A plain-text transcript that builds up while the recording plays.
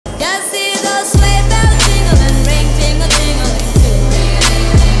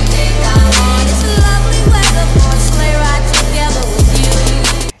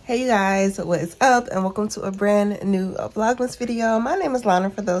guys, what is up, and welcome to a brand new Vlogmas video. My name is Lana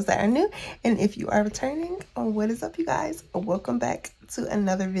for those that are new, and if you are returning, what is up, you guys? Welcome back to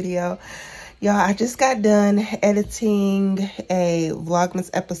another video. Y'all, I just got done editing a Vlogmas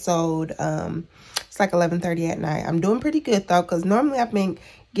episode. It's like 11:30 at night. I'm doing pretty good though, because normally I've been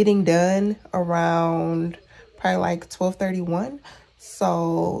getting done around probably like 12:31.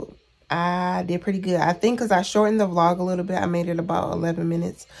 So I did pretty good. I think because I shortened the vlog a little bit, I made it about 11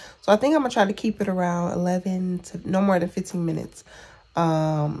 minutes. So I think I'm gonna try to keep it around 11 to no more than 15 minutes.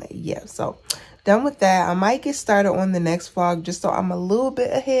 Yeah, so done with that. I might get started on the next vlog just so I'm a little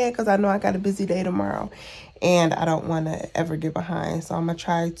bit ahead, because I know I got a busy day tomorrow and I don't want to ever get behind. So I'm gonna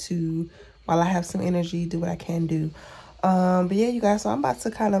try to, while I have some energy, do what I can do. But yeah, you guys, so I'm about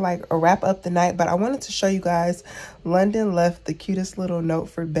to kind of like wrap up the night, but I wanted to show you guys London left the cutest little note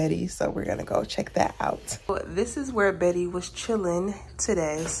for Betty, so we're gonna go check that out. Well, this is where Betty was chilling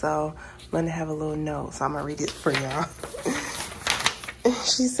today, so London have a little note, so I'm gonna read it for y'all.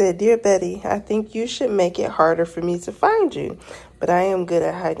 She said, "Dear Betty, I think you should make it harder for me to find you, but I am good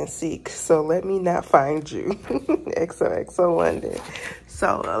at hide and seek, so let me not find you." XOXO London.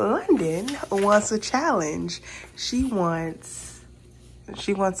 So London wants a challenge. She wants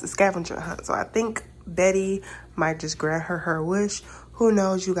a scavenger hunt. So I think Betty might just grant her wish. Who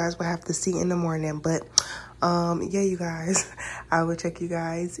knows? You guys will have to see in the morning. But yeah, you guys, I will check you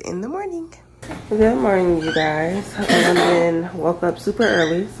guys in the morning. Good morning, you guys. London woke up super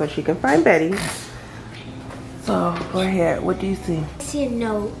early so she can find Betty. So go ahead. What do you see? I see a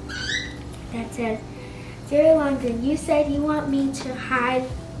note that says, "Dear London, you said you want me to hide."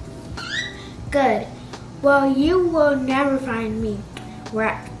 Good. Well, you will never find me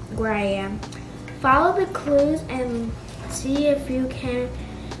where I am. Follow the clues and see if you can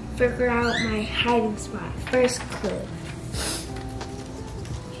figure out my hiding spot. First clue.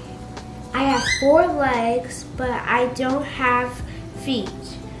 I have 4 legs, but I don't have feet.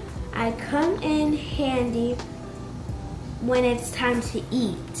 I come in handy when it's time to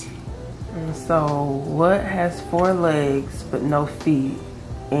eat. So what has 4 legs but no feet,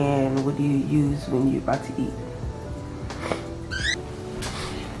 and what do you use when you're about to eat?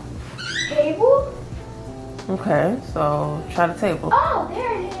 Table? Okay, so try the table. Oh,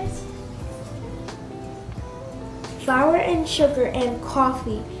 there it is. Flour and sugar and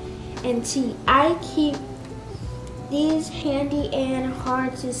coffee and tea. I keep these handy and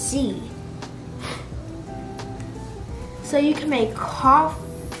hard to see, so you can make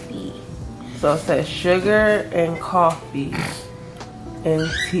coffee. So it says sugar and coffee and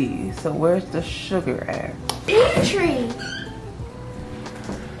tea. So where's the sugar at? Pantry.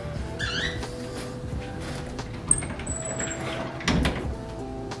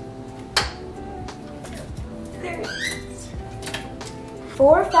 There it is.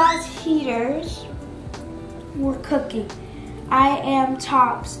 4 fast heaters were cooking. I am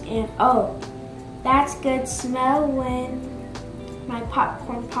tops, and oh, that's good smell when my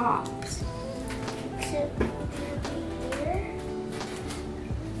popcorn pops.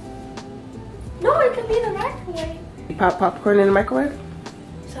 No, it could be the microwave. You pop popcorn in the microwave?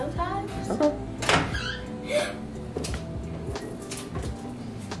 Sometimes. Okay.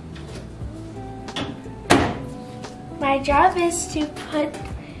 My job is to put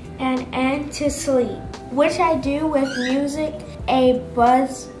an end to sleep, which I do with music, a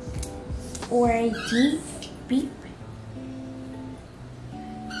buzz, or a deep beep.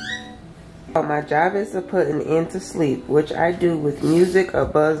 My job is to put an end to sleep, which I do with music, a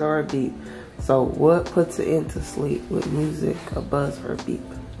buzz, or a beep. So what puts an end to sleep with music, a buzz, or a beep?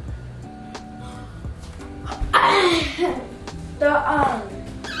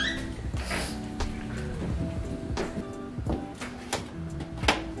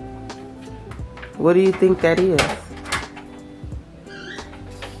 What do you think that is?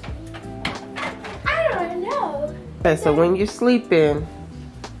 I don't know. Okay, so when you're sleeping,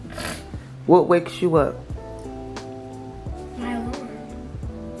 what wakes you up? My alarm.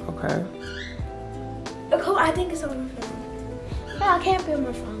 Okay. Oh, I think it's on my phone. No, it can't be on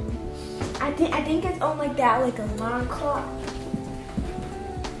my phone. I think it's on like that, like alarm clock.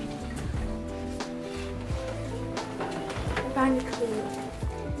 I found a clue.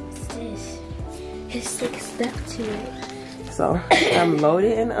 What's this? His 6th step to it. So I'm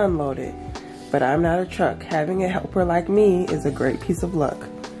loaded and unloaded, but I'm not a truck. Having a helper like me is a great piece of luck.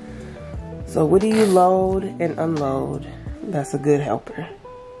 So what do you load and unload? That's a good helper.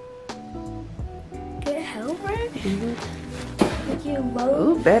 Good helper? Mm-hmm. Like you load?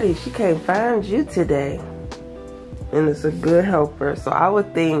 Ooh, Betty, she can't find you today. And it's a good helper. So I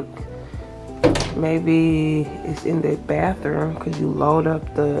would think Maybe it's in the bathroom because you load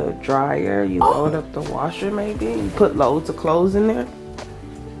up the dryer, you load up the washer maybe. You put loads of clothes in there.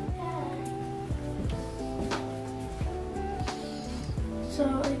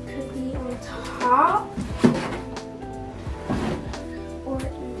 So it could be on top or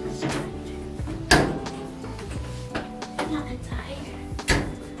inside. Not inside.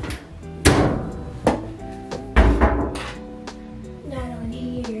 Not on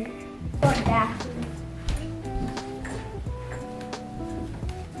here. Or bathroom.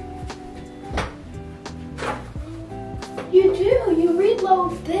 You do. You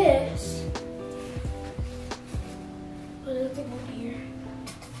reload this. What is it on here?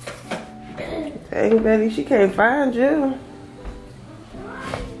 Dang, Betty, she can't find you.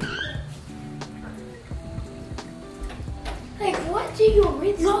 Like, what do you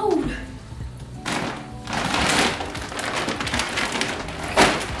reload?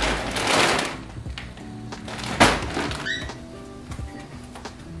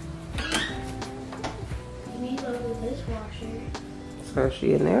 Reload the dishwasher. So is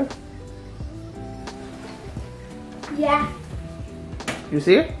she in there? Yeah. You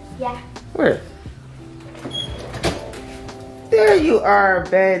see her? Yeah. Where? There you are,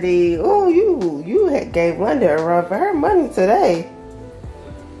 Betty. Oh, you had gave Linda a run for her money today.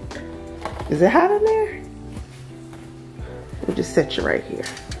 Is it hot in there? We'll just set you right here.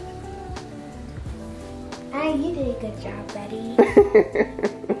 You did a good job, Betty.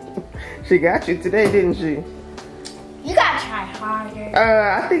 She got you today, didn't she? You gotta try harder.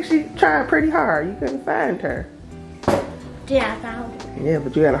 I think she tried pretty hard. You couldn't find her. Yeah, I found her. Yeah,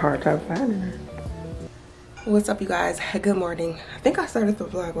 but you had a hard time finding her. What's up, you guys? Good morning. I think I started the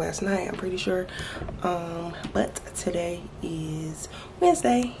vlog last night, I'm pretty sure. But today is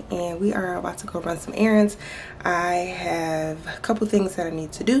Wednesday and we are about to go run some errands. I have a couple things that I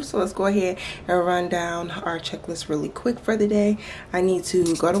need to do, so let's go ahead and run down our checklist really quick for the day. I need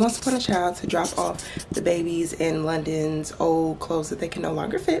to go to Once Upon a Child to drop off the babies in London's old clothes that they can no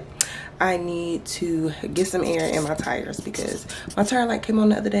longer fit. I need to get some air in my tires because my tire light came on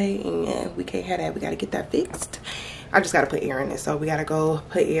the other day and we can't have that. We got to get that fixed. I just got to put air in it, so we got to go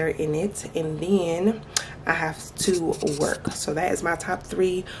put air in it, and then I have to work. So that is my top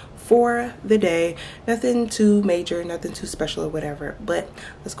 3 for the day. Nothing too major, nothing too special or whatever, but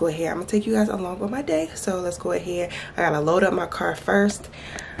let's go ahead. I'm gonna take you guys along with my day, so let's go ahead. I gotta load up my car first.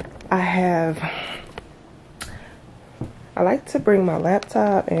 I like to bring my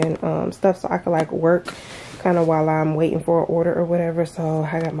laptop and stuff so I can like work kind of while I'm waiting for an order or whatever. So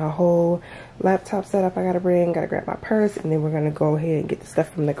I got my whole laptop set up I gotta bring, gotta grab my purse, and then we're gonna go ahead and get the stuff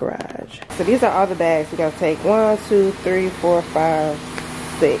from the garage. So these are all the bags we gotta take. 1, 2, 3, 4, 5,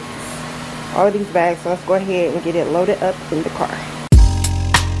 6. All of these bags, so let's go ahead and get it loaded up in the car.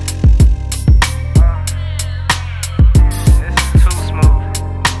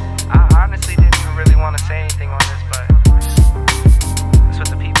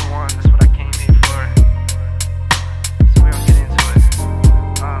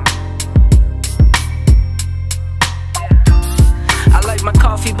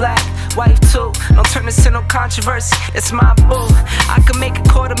 Controversy, it's my boo. I can make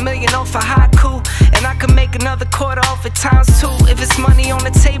 $250,000 off a haiku, and I can make another quarter off it ×2. If it's money on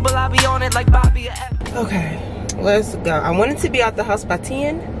the table, I'll be on it like Bobby or Evan. Okay, let's go. I wanted to be out the house by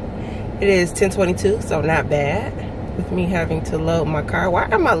 10. It is 10:22, so not bad with me having to load my car. Why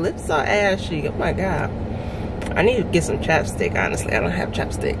are my lips so ashy? Oh my god. I need to get some chapstick, honestly. I don't have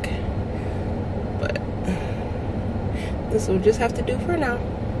chapstick. But this will just have to do for now.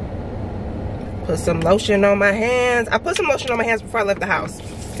 Put some lotion on my hands. I put some lotion on my hands before I left the house.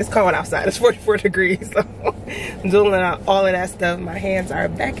 It's cold outside. It's 44 degrees. So I'm doing all of that stuff. My hands are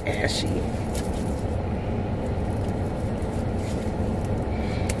back ashy.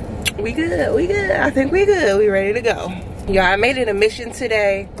 We good. We good. I think we good. We ready to go. Yeah, I made it a mission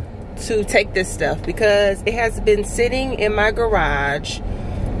today to take this stuff because it has been sitting in my garage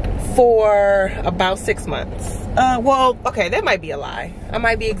for about 6 months. Well, okay, that might be a lie. I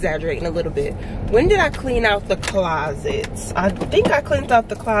might be exaggerating a little bit. When did I clean out the closets? I think I cleaned out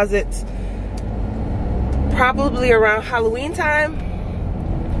the closets probably around Halloween time.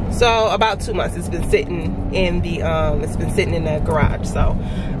 So about 2 months. It's been sitting in the garage. So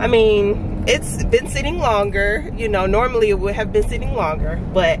I mean, it's been sitting longer. You know, normally it would have been sitting longer,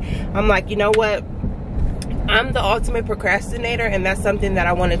 but I'm like, you know what? I'm the ultimate procrastinator, and that's something that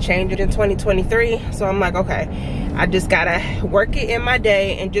I want to change it in 2023. So I'm like, okay, I just gotta work it in my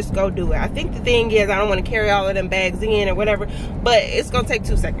day and just go do it. I think the thing is, I don't want to carry all of them bags in or whatever, but it's gonna take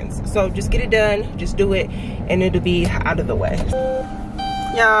 2 seconds. So just get it done, just do it, and it'll be out of the way.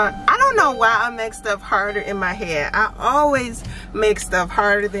 Y'all, I don't don't know why I make stuff harder in my head. I always make stuff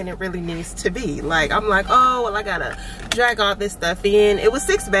harder than it really needs to be. Like, I'm like, oh, well, I gotta drag all this stuff in. It was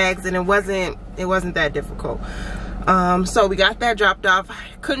 6 bags and it wasn't that difficult. So we got that dropped off. I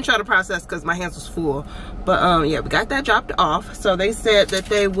couldn't show the process because my hands was full. But yeah, we got that dropped off. So they said that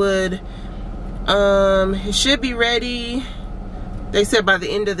they would, it should be ready, they said by the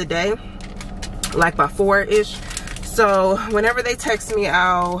end of the day, like by 4-ish. So whenever they text me,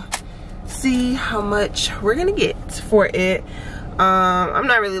 I'll see how much we're gonna get for it. I'm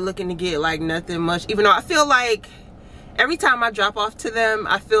not really looking to get like nothing much, even though I feel like every time I drop off to them,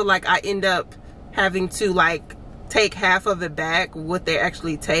 I feel like I end up having to like take half of it back, what they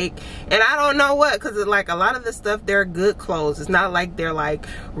actually take. And I don't know what, because like a lot of the stuff, they're good clothes. It's not like they're like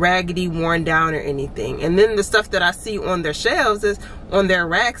raggedy, worn down or anything. And then the stuff that I see on their shelves is on their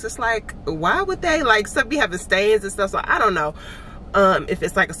racks. It's like, why would they like some be having stains and stuff? So I don't know if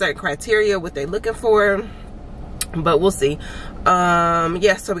it's like a certain criteria what they're looking for, but we'll see.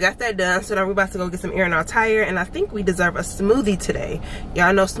 Yeah, so we got that done. So now we're about to go get some air in our tire, and I think we deserve a smoothie today.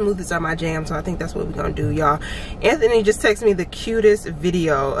 Y'all know smoothies are my jam, so I think that's what we're gonna do, y'all. Anthony just texted me the cutest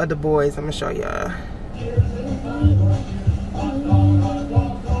video of the boys. I'm gonna show y'all.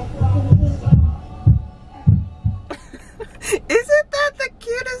 Isn't that the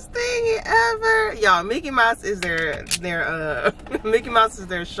cutest thing ever? Y'all, Mickey Mouse is their Mickey Mouse is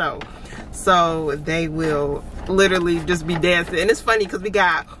their show. So they will literally just be dancing. And it's funny because we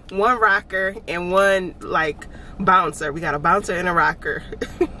got one rocker and one like bouncer. We got a bouncer and a rocker.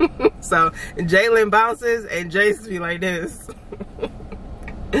 So Jalen bounces and Jace be like this.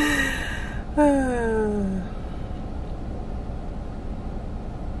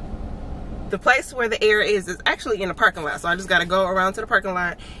 The place where the air is actually in the parking lot. So I just got to go around to the parking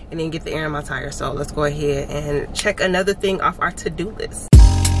lot and then get the air in my tire. So let's go ahead and check another thing off our to-do list.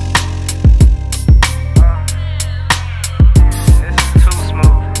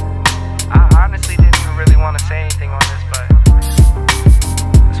 Really want to say anything on this, but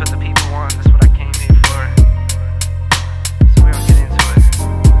that's what the people want. That's what I came here for. So we're gonna get into it.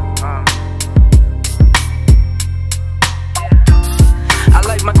 Yeah. I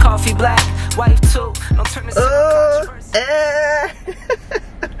like my coffee black, wife too. Don't turn this into controversy.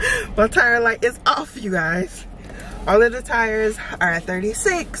 My tire light is off, you guys. All of the tires are at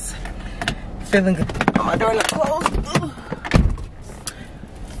 36. Feeling good. Oh, my door not closed.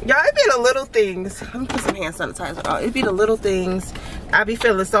 Y'all, it be the little things. Let me put some hand sanitizer on. It be the little things I be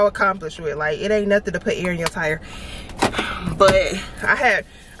feeling so accomplished with. Like, it ain't nothing to put air in your tire. But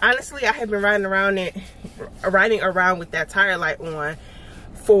honestly, I have been riding around with that tire light on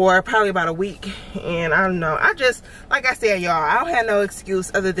for probably about a week. And I don't know. I just, like I said, y'all, I don't have no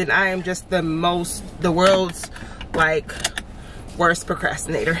excuse other than I am just the world's, like, worst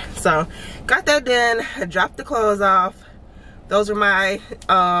procrastinator. So, got that done. I dropped the clothes off. Those are my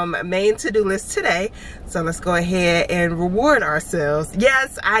main to-do list today. So let's go ahead and reward ourselves.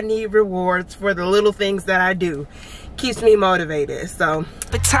 Yes, I need rewards for the little things that I do. Keeps me motivated, so.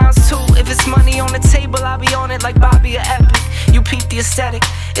 But times two, if it's money on the table, I'll be on it like Bobby or Epic. You peep the aesthetic,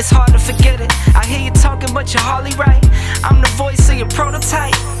 it's hard to forget it. I hear you talking, but you're hardly right. I'm the voice of your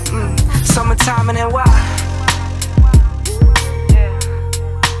prototype. Summertime and then why?